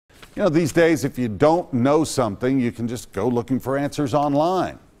You know, these days, if you don't know something, you can just go looking for answers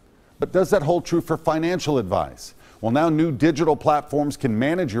online. But does that hold true for financial advice? Well, now new digital platforms can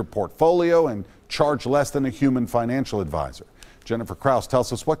manage your portfolio and charge less than a human financial advisor. Jennifer Krause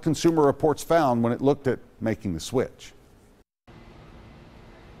tells us what Consumer Reports found when it looked at making the switch.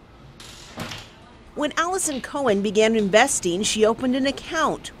 When Allison Cohen began investing, she opened an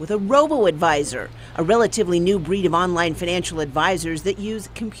account with a Robo-Advisor, a relatively new breed of online financial advisors that use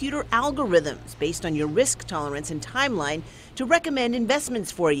computer algorithms based on your risk tolerance and timeline to recommend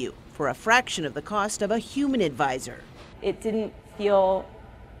investments for you for a fraction of the cost of a human advisor. It didn't feel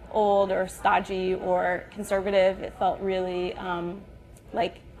old or stodgy or conservative. It felt really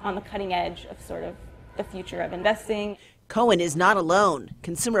like on the cutting edge of sort of the future of investing. Cohen is not alone.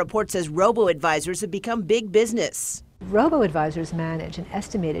 Consumer Reports says robo-advisors have become big business. Robo-advisors manage an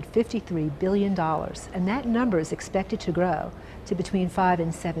estimated $53 billion, and that number is expected to grow to between $5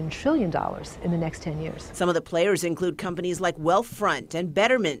 and $7 trillion in the next 10 years. Some of the players include companies like Wealthfront and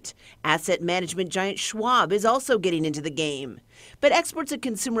Betterment. Asset management giant Schwab is also getting into the game. But experts at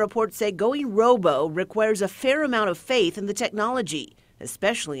Consumer Reports say going robo requires a fair amount of faith in the technology,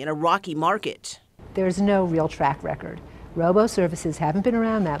 especially in a rocky market. There's no real track record. Robo services haven't been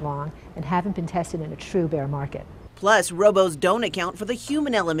around that long and haven't been tested in a true bear market. Plus, robos don't account for the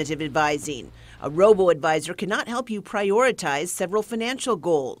human element of advising. A robo-advisor cannot help you prioritize several financial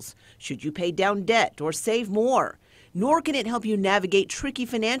goals. Should you pay down debt or save more? Nor can it help you navigate tricky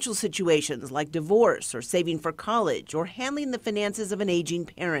financial situations like divorce or saving for college or handling the finances of an aging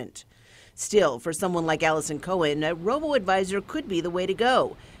parent. Still, for someone like Allison Cohen, a robo-advisor could be the way to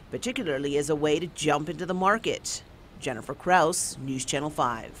go, particularly as a way to jump into the market. Jennifer Krause, News Channel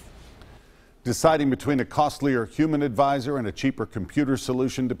 5. Deciding between a costlier human advisor and a cheaper computer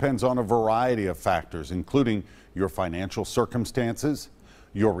solution depends on a variety of factors, including your financial circumstances,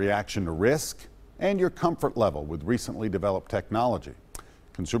 your reaction to risk, and your comfort level with recently developed technology.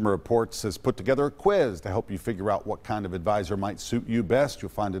 Consumer Reports has put together a quiz to help you figure out what kind of advisor might suit you best. You'll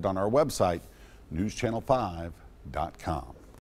find it on our website, newschannel5.com.